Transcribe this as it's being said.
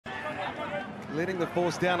letting the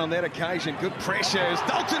force down on that occasion. Good pressures.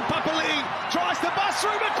 Dalton Papali tries to bust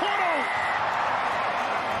through McQuaddle.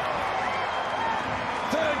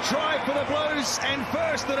 Third try for the Blues and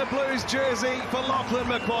first in a Blues jersey for Lachlan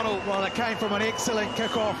McQuaddle. Well, it came from an excellent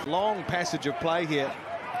kick-off. Long passage of play here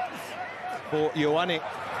for Ioane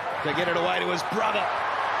to get it away to his brother.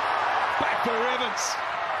 Back for Evans.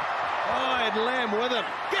 Oh, and Lamb with him.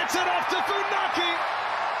 Gets it off to Funaki.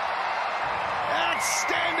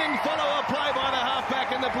 Outstanding follow-up play by the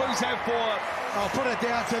halfback, and the Blues have 4. I'll put it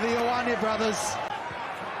down to the Ioane brothers.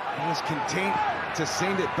 He was content to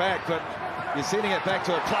send it back, but you're sending it back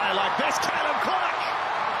to a player like this. Caleb Clark.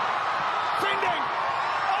 Fending.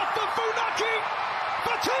 Off for Funaki.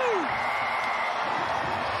 For 2.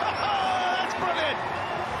 That's brilliant.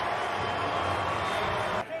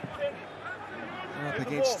 Up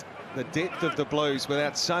against the depth of the Blues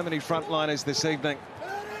without so many frontliners this evening.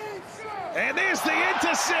 And there's the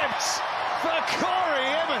intercept for Corey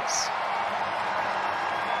Evans.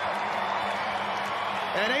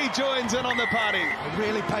 And he joins in on the party.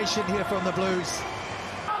 Really patient here from the Blues.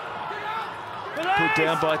 Put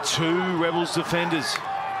down by 2 Rebels defenders.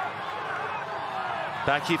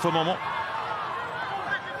 Back here for Momo.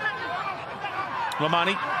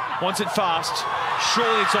 Lamani wants it fast.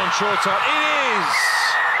 Surely it's on short side. It is!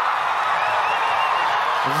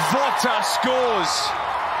 Vota scores.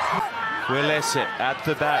 Welese at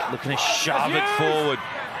the back, looking to shove it forward.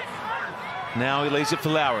 Now he leaves it for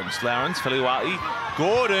Lawrence. Feliwai.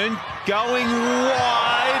 Gordon going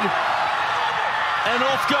wide. And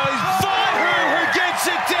off goes Vaihu, who gets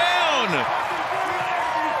it down.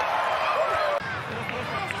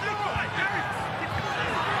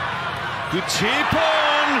 Good tip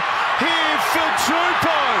on here for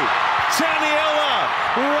Tupou. Taniela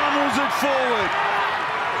runnels it forward.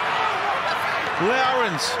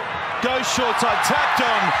 Lawrence goes short side, tapped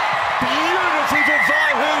on. Beautifully for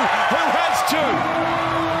Vaihu, who has 2.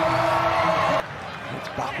 It's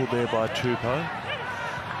buckled there by Tupou.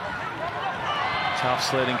 Tough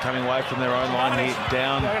sledding coming away from their own line here.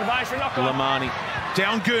 Down Lamani.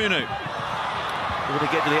 Down Gunu. Able to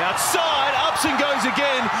get to the outside. Ups and goes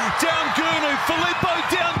again. Down Gunu. Filippo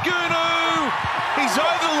down Gunu. He's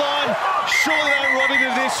over the line. Surely they rob him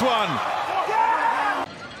of this one.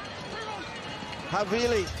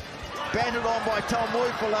 Havili banded on by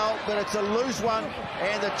Talmui Folau, but it's a loose one,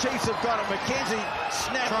 and the Chiefs have got it. McKenzie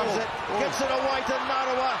snapples it, gets it away to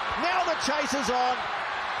Narawa. Now the chase is on.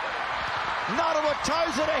 Narawa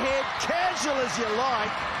toes it ahead, casual as you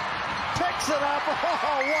like. Picks it up.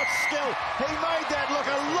 Oh, what skill. He made that look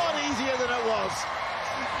a lot easier than it was.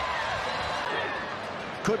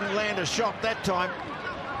 Couldn't land a shot that time.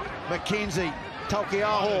 McKenzie,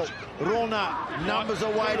 Taukiaho, Rona, numbers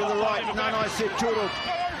away to the right. Nanai Seturu,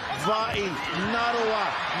 Vai, Narawa.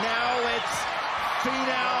 Now it's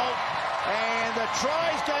Finau, and the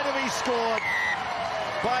try is going to be scored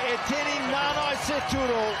by Eteni Nanai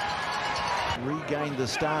Seturu. Regained the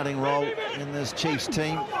starting role in this Chiefs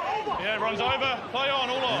team. Yeah, runs over, play on,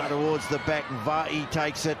 all on. Now towards the back, Vai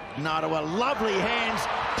takes it. Narawa, lovely hands,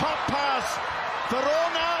 pop pass for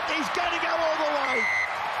Rona. He's going to go all the way.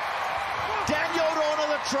 Daniel Rona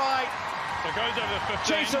the try. So goes over the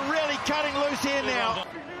 15. Chiefs are really cutting loose here now.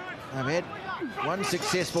 They've had one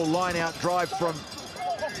successful line-out drive from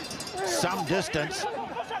some distance.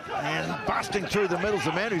 And busting through the middle is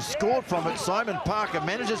the man who scored from it. Simon Parker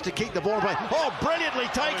manages to keep the ball away. Oh, brilliantly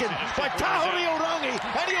taken by Tahuri Orangi,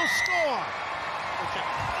 and he'll score.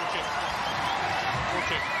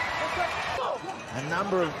 A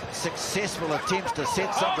number of successful attempts to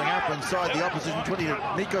set something up inside the opposition 20.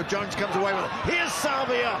 Nico Jones comes away with it. Here's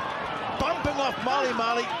Salvia, bumping off Mali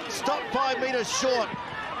Mali, stopped 5 metres short.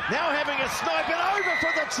 Now having a snipe and over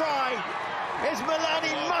for the try is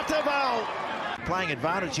Milani Matavao. Playing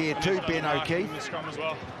advantage here to Ben O'Keefe.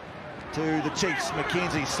 To the Chiefs,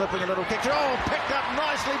 McKenzie slipping a little kick. Oh, picked up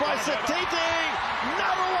nicely by Satiti.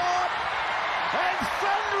 Narawa, and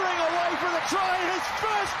thundering away for the try. His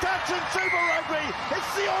first touch in Super Rugby. It's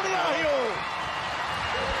Sione Ahio.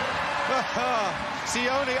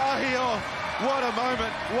 Sione Ahio, what a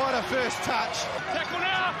moment, what a first touch. Tackle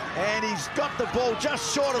now. And he's got the ball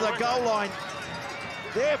just short of the goal line.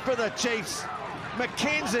 There for the Chiefs.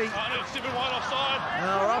 McKenzie.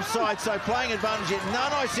 Offside, so playing advantage here.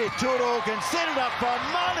 Nanai Seturu can set it up for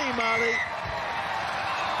Mali Mali.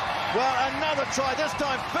 Well, another try, this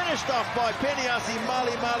time finished off by Peniasi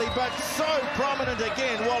Mali Mali, but so prominent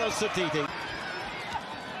again, Wallace Satiti.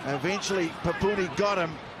 Eventually, Papuni got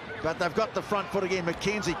him, but they've got the front foot again.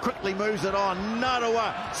 McKenzie quickly moves it on.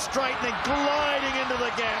 Narawa straightening, gliding into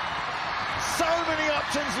the gap. So many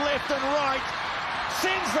options left and right.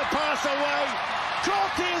 sends the pass away.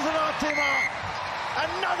 Cortez and Otima.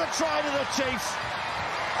 Another try to the Chiefs.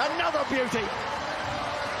 Another beauty.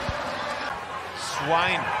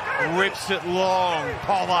 Swain rips it long.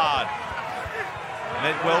 Pollard.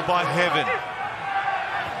 Met well by Heaven.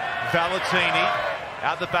 Valentini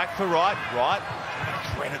out the back for Wright. Wright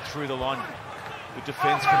threaded through the line. Good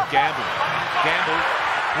defence from Gamble. Gamble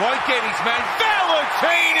won't get his man.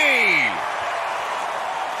 Valentini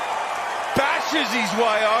bashes his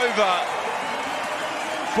way over.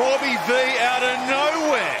 Bobby V out of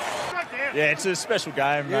nowhere. Yeah, it's a special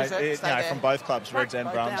game, mate. From both clubs, Reds and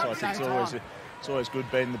Brums. I think it's always good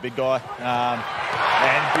beating the big guy.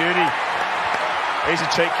 And Beauty, he's a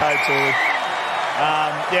cheat code too.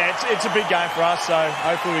 It's a big game for us, so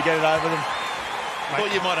hopefully we get it over them.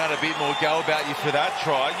 Thought you might have had a bit more go about you for that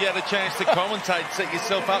try. You had a chance to commentate, set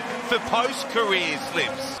yourself up for post-career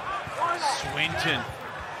slips. Swinton.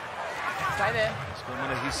 Stay there. He's got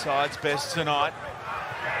one of his side's best tonight.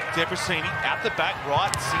 Debrasini out the back,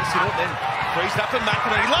 right, sees it all, then frees it up for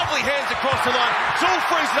McInerney. Lovely hands across the line. It's all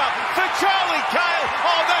freezing up for Charlie Cale.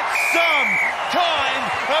 Oh, that's some kind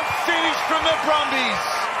of finish from the Brumbies.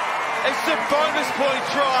 It's the bonus point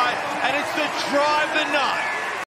try, and it's the try of the night.